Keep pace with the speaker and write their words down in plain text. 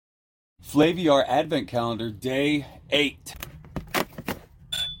Flaviar Advent Calendar, Day 8.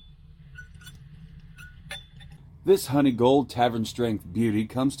 This honey gold tavern strength beauty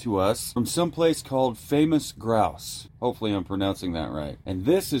comes to us from some place called Famous Grouse. Hopefully I'm pronouncing that right. And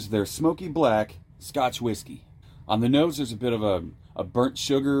this is their Smoky Black Scotch whiskey. On the nose there's a bit of a burnt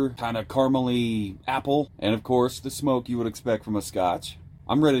sugar, kind of caramely apple, and of course the smoke you would expect from a Scotch.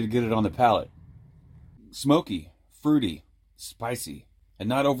 I'm ready to get it on the palate. Smoky, fruity, spicy, and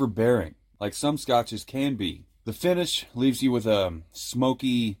not overbearing, like some Scotches can be. The finish leaves you with a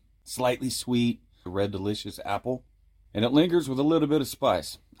smoky, slightly sweet, red delicious apple, and it lingers with a little bit of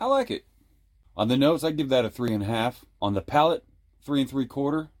spice. I like it. On the nose, I give that a 3.5. On the palate, 3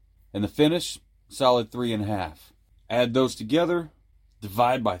 3/4, and the finish, solid 3.5. Add those together,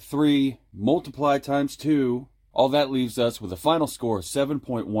 divide by 3, multiply times 2. All that leaves us with a final score of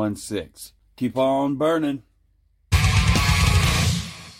 7.16. Keep on burning.